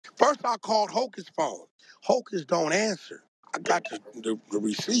First, I called Hocus phone. Hocus don't answer. I got the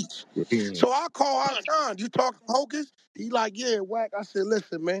receipts. So I call Hassan. You talk to Hocus? He like, yeah, Wack. I said,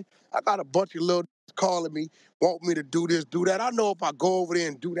 listen, man, I got a bunch of little calling me, want me to do this, do that. I know if I go over there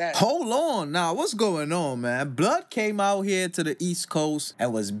and do that. Hold on now, what's going on, man? Blood came out here to the East Coast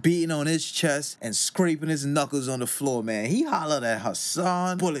and was beating on his chest and scraping his knuckles on the floor, man. He hollered at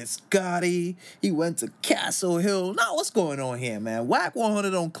Hassan, Bullets Gotti. He went to Castle Hill. Now, what's going on here, man?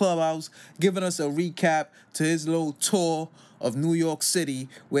 Wack100 on Clubhouse giving us a recap to his little tour of New York City,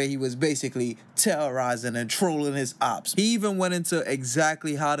 where he was basically terrorizing and trolling his ops. He even went into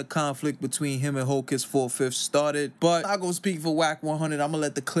exactly how the conflict between him and Hocus 4/5 started. But I'm gonna speak for Wack100. I'm gonna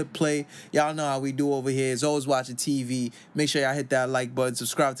let the clip play. Y'all know how we do over here. It's always watching TV. Make sure y'all hit that like button,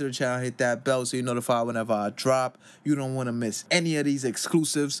 subscribe to the channel, hit that bell so you're notified whenever I drop. You don't want to miss any of these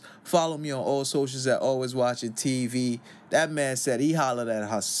exclusives. Follow me on all socials at alwayswatchingtv. That man said he hollered at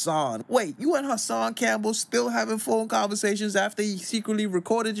Hassan. Wait, you and Hassan Campbell still having phone conversations after he secretly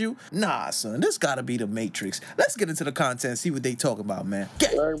recorded you? Nah, son, this gotta be the Matrix. Let's get into the content, see what they talk about, man.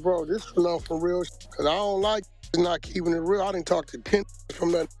 Like, bro, this is not for real, because I don't like not keeping it real. I didn't talk to 10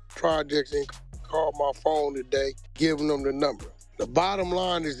 from that projects and called my phone today, giving them the number. The bottom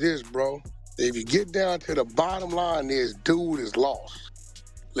line is this, bro. If you get down to the bottom line, this dude is lost.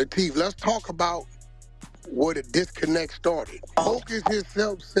 Latif, let's talk about where the disconnect started. Hocus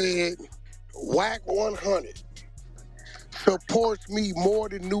himself said, Wack100 supports me more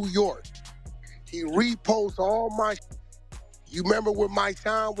than New York. He reposts all my You remember when my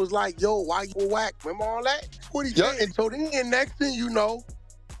son was like, yo, why you Wack? Remember all that? That's what he said. And so then next thing you know,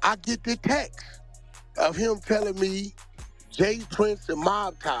 I get the text of him telling me Jay Prince and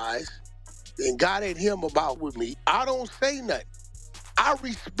Mob Ties and got at him about with me. I don't say nothing. I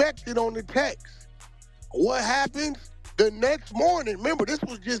respect it on the text. What happens the next morning? Remember, this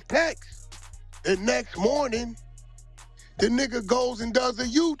was just text. The next morning, the nigga goes and does a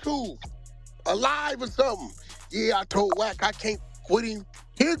YouTube, a live or something. Yeah, I told Wack I can't quit him.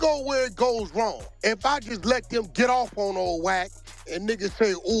 Here go where it goes wrong. If I just let them get off on old Wack and niggas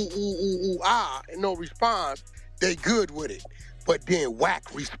say ooh, ah, and no response, they good with it. But then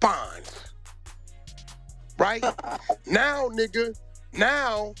Wack responds. Right? Now, nigga,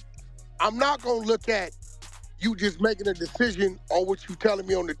 now I'm not gonna look at you just making a decision on what you telling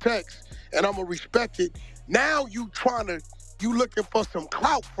me on the text, and I'm gonna respect it. Now you looking for some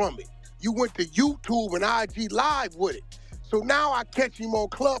clout from it. You went to YouTube and IG Live with it. So now I catch him on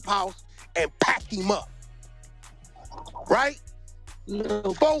Clubhouse and pack him up. Right?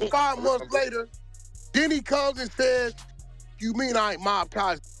 4, 5 months later, then he comes and says, you mean I ain't mob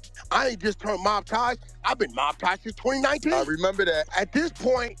ties? I ain't just turned mob ties. I've been mob ties since 2019. I remember that. At this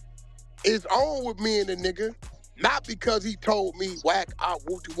point, it's on with me and the nigga. Not because he told me, Wack,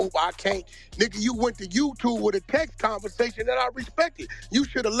 whoop, I can't. Nigga, you went to YouTube with a text conversation that I respected. You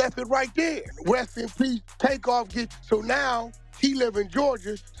should have left it right there. Rest in peace, Takeoff get. So now he live in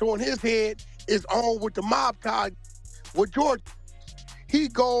Georgia, so in his head is on with the mob tie with Georgia. He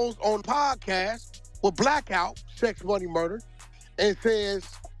goes on podcast with Blackout, Sex, Money, Murder, and says,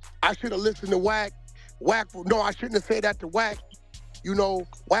 I should have listened to Wack. No, I shouldn't have said that to Wack. You know,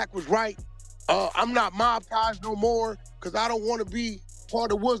 Wack was right. I'm not mob ties no more because I don't want to be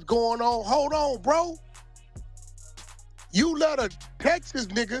part of what's going on. Hold on, bro. You let a Texas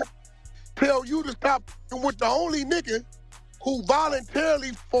nigga tell you to stop with the only nigga who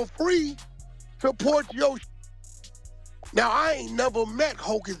voluntarily for free supports your Now, I ain't never met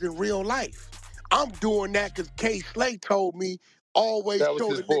Hocus in real life. I'm doing that because K. Slay told me always show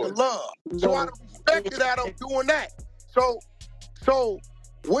the nigga love. So I respected that I'm doing that. So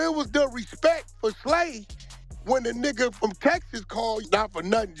where was the respect for Slay when the nigga from Texas called? Not for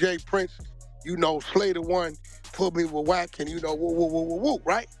nothing, Jay Prince. You know, Slay the one put me with Wack and, you know, woo,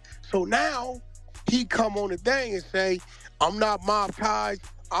 right? So now he come on the thing and say, I'm not mob ties.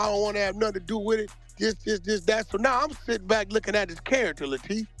 I don't want to have nothing to do with it. This, that. So now I'm sitting back looking at his character,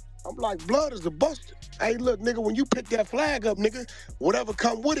 Latif. I'm like, blood is a buster. Hey, look, nigga, when you pick that flag up, nigga, whatever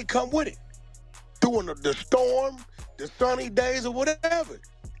come with it, come with it. Doing the storm, the sunny days, or whatever.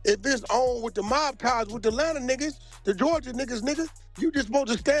 If it's on with the mob ties with the Atlanta niggas, the Georgia niggas, nigga, you just supposed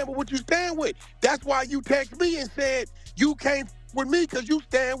to stand with what you stand with. That's why you text me and said you came with me because you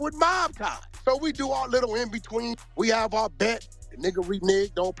stand with mob ties. So we do our little in-between. We have our bet. The nigga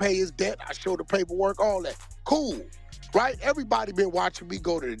reneged, don't pay his debt. I show the paperwork, all that. Cool, right? Everybody been watching me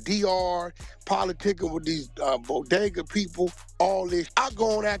go to the DR, politicking with these bodega people, all this. I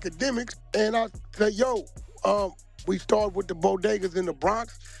go on academics and I say, yo, we start with the bodegas in the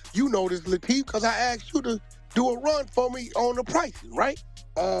Bronx. You know this, Latif, because I asked you to do a run for me on the pricing, right?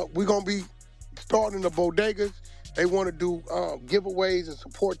 We're gonna be starting the bodegas. They want to do giveaways and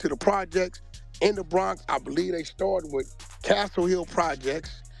support to the projects in the Bronx. I believe they started with Castle Hill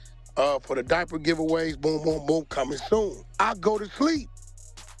Projects for the diaper giveaways. Boom, boom, boom, coming soon. I go to sleep.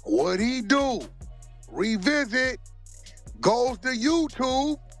 What'd he do? Revisit. Goes to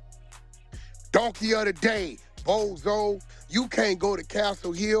YouTube. Donkey of the day. Bozo, you can't go to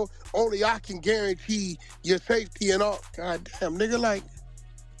Castle Hill. Only I can guarantee your safety and all. God damn, nigga, like,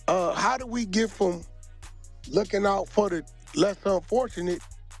 how do we get from looking out for the less unfortunate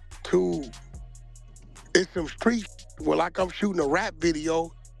to it's some street where like I'm shooting a rap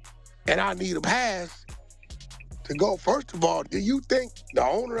video and I need a pass to go? First of all, do you think the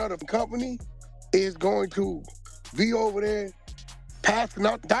owner of the company is going to be over there passing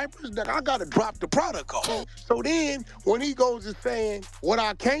out diapers? That I gotta drop the product off. So then when he goes to saying what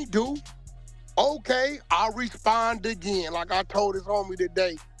I can't do, okay, I'll respond again. Like I told his homie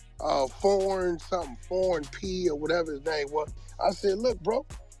today, foreign P or whatever his name was. I said, look, bro,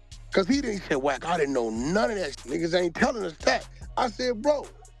 because he didn't say, Wack, I didn't know none of that. Niggas ain't telling us that. I said, bro,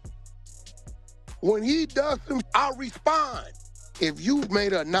 when he does some, I'll respond. If you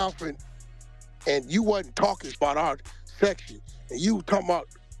made an announcement and you wasn't talking about our section, and you talking about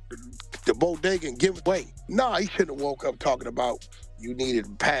the bodega and give away, nah, he shouldn't have woke up talking about you needed a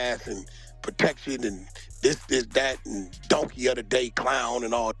pass and protection and this, that, and donkey of the day clown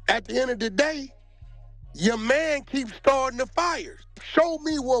and all. At the end of the day, your man keeps starting the fires. Show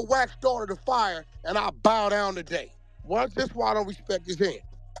me where Wack started the fire and I bow down today. Well, that's why I don't respect his hand.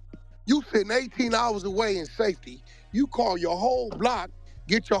 You sitting 18 hours away in safety. You call your whole block,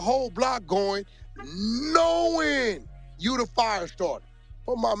 get your whole block going, knowing you the fire starter.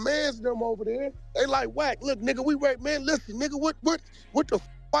 But my mans them over there, they like, Wack, look, nigga, we right, man, listen, nigga, what the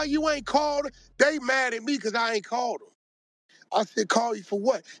why you ain't called? They mad at me because I ain't called them. I said, call you for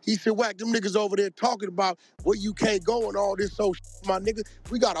what? He said, Wack, them niggas over there talking about where you can't go and all this so my nigga.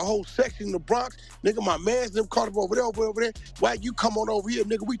 We got a whole section in the Bronx. Nigga, my mans them caught up over there. Wack, you come on over here,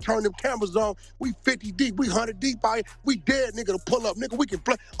 nigga. We turn them cameras on. We 50 deep. We 100 deep out here. We dead, nigga, to pull up. Nigga, we can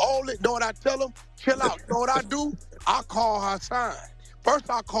play all it. Know what I tell them? Chill out. Know what I do? I call Hassan. First,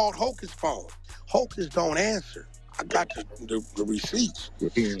 I called Hocus' phone. Hocus don't answer. I got the receipts.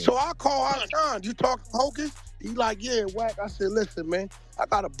 So I call Hassan. You talk to Hocus? He like, yeah, Wack. I said, listen, man, I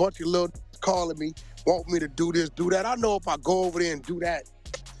got a bunch of little calling me, want me to do this, do that. I know if I go over there and do that,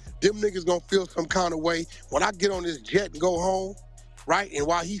 them niggas gonna feel some kind of way. When I get on this jet and go home, right, and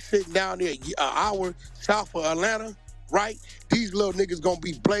while he's sitting down there an hour south of Atlanta, right, these little niggas gonna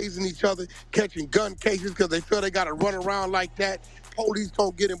be blazing each other, catching gun cases because they feel they gotta run around like that. Police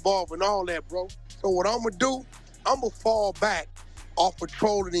gonna get involved in all that, bro. So what I'm gonna do, I'm gonna fall back off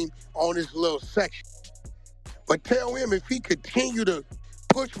patrolling him on this little section. But tell him if he continue to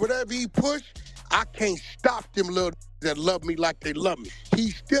push whatever he push, I can't stop them little that love me like they love me. He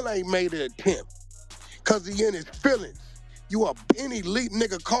still ain't made an attempt because he in his feelings. You any elite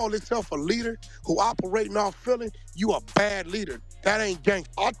nigga call himself a leader who operating off feeling, you a bad leader. That ain't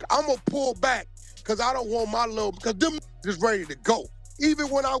gangster. I'm going to pull back because I don't want my little, because them is ready to go. Even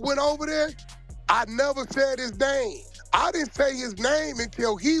when I went over there, I never said his name. I didn't say his name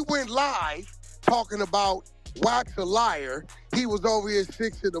until he went live talking about Wack's a liar. He was over here at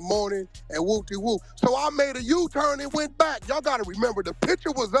 6 in the morning and whoop-de-whoop. So I made a U-turn and went back. Y'all got to remember, the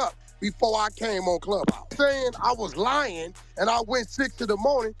picture was up before I came on Clubhouse. Saying I was lying and I went 6 in the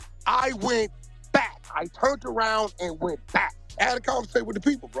morning, I went back. I turned around and went back. I had a conversation with the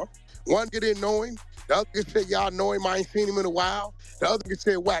people, bro. One didn't know him. The other kid said, y'all know him, I ain't seen him in a while. The other kid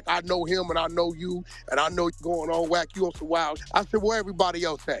said, Wack, I know him and I know you, and I know you going on, Wack, you on some wild. I said, where everybody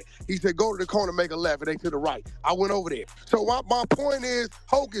else at? He said, go to the corner, make a left, and they to the right. I went over there. So my point is,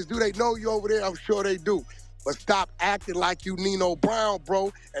 Hocus, do they know you over there? I'm sure they do. But stop acting like you Nino Brown,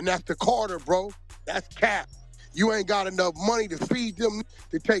 bro, and that's the Carter, bro. That's cap. You ain't got enough money to feed them,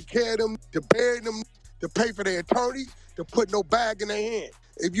 to take care of them, to bury them, to pay for their attorneys, to put no bag in their hand.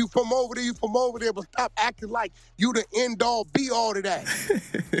 If you from over there, you from over there, but stop acting like you the end-all, be-all to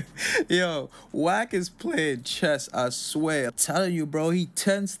that. Yo, Wack is playing chess, I swear. I'm telling you, bro, he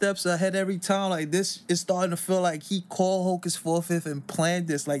 10 steps ahead every time. Like, this is starting to feel like he called Hocus 4/5 and planned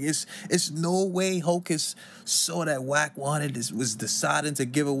this. Like, it's no way Hocus saw that Wack100 was deciding to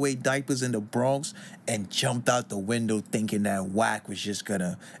give away diapers in the Bronx and jumped out the window thinking that Wack was just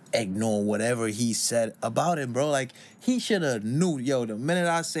gonna ignore whatever he said about him, bro. Like, He should have knew, yo, the minute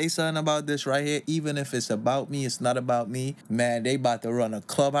I say something about this right here, even if it's about me, it's not about me, man, they about to run a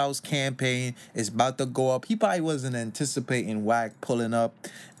Clubhouse campaign. It's about to go up. He probably wasn't anticipating Wack pulling up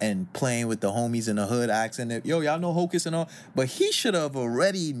and playing with the homies in the hood, asking if, yo, y'all know Hocus and all. But he should have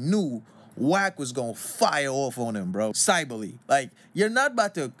already knew Wack was gonna fire off on him, bro. Cyberly. Like, you're not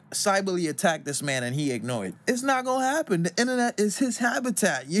about to cyberly attack this man and he ignore it. It's not gonna happen. The internet is his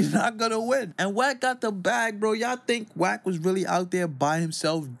habitat. You're not gonna win. And Wack got the bag, bro. Y'all think Wack was really out there by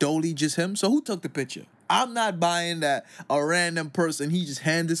himself, dolly just him? So who took the picture? I'm not buying that a random person, he just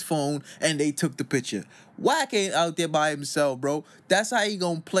handed his phone and they took the picture. Wack ain't out there by himself, bro. That's how he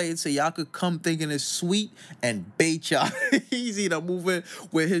gonna play it so y'all could come thinking it's sweet and bait y'all. He's either moving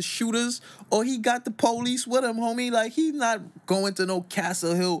with his shooters or he got the police with him, homie. Like, he's not going to no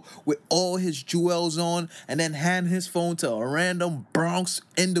Castle Hill with all his jewels on and then hand his phone to a random Bronx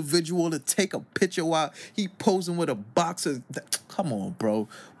individual to take a picture while he posing with a boxer. Come on, bro.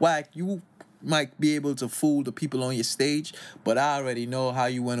 Wack, you might be able to fool the people on your stage, but I already know how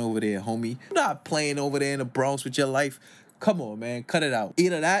you went over there, homie. You're not playing over there in the Bronx with your life. Come on, man. Cut it out.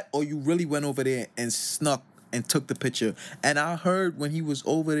 Either that or you really went over there and snuck and took the picture. And I heard when he was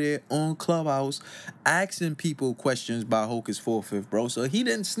over there on Clubhouse asking people questions about Hocus 4/5, bro. So he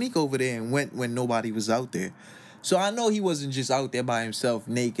didn't sneak over there and went when nobody was out there. So I know he wasn't just out there by himself,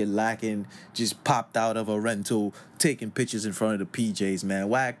 naked, lacking, just popped out of a rental, taking pictures in front of the PJs, man.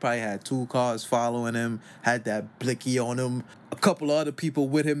 Wack probably had 2 cars following him, had that blicky on him, a couple other people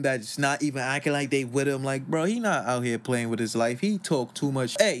with him that's not even acting like they with him. Like, bro, he not out here playing with his life. He talk too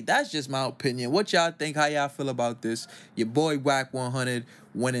much. Hey, that's just my opinion. What y'all think? How y'all feel about this? Your boy Wack100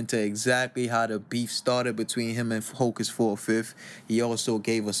 went into exactly how the beef started between him and Hocus 4/5. He also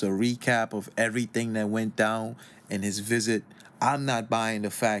gave us a recap of everything that went down in his visit. I'm not buying the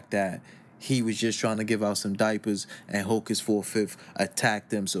fact that he was just trying to give out some diapers and Hocus 4/5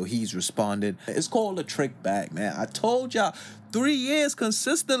 attacked him, so he's responded. It's called a trick bag, man. I told y'all, 3 years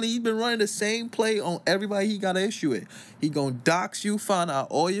consistently, he's been running the same play on everybody he got to issue it. He gonna dox you, find out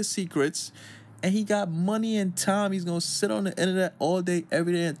all your secrets, and he got money and time. He's gonna sit on the internet all day,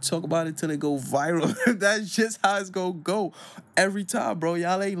 every day, and talk about it till it go viral. That's just how it's gonna go every time, bro.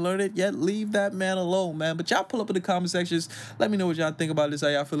 Y'all ain't learned it yet. Leave that man alone, man. But y'all pull up in the comment sections. Let me know what y'all think about this, how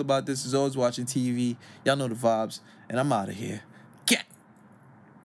y'all feel about this. Is always watching TV. Y'all know the vibes, and I'm out of here.